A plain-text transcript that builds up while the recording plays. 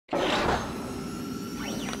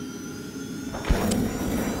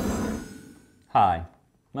Hi,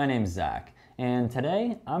 my name's Zach, and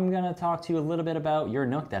today I'm going to talk to you a little bit about your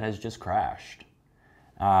Nook that has just crashed.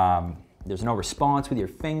 There's no response with your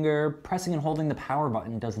finger. Pressing and holding the power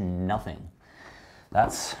button does nothing.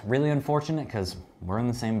 That's really unfortunate because we're in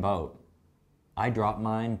the same boat. I dropped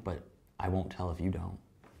mine, but I won't tell if you don't.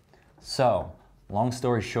 So, long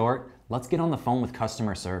story short, let's get on the phone with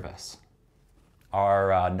customer service.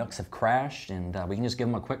 Our Nooks have crashed, and we can just give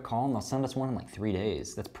them a quick call and they'll send us one in like 3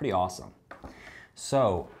 days. That's pretty awesome.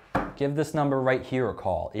 So give this number right here a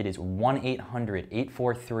call. It is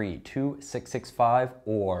 1-800-843-2665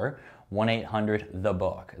 or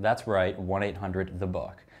 1-800-THE-BOOK. That's right,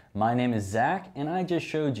 1-800-THE-BOOK. My name is Zach, and I just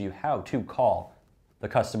showed you how to call the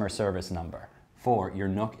customer service number for your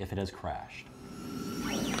Nook if it has crashed.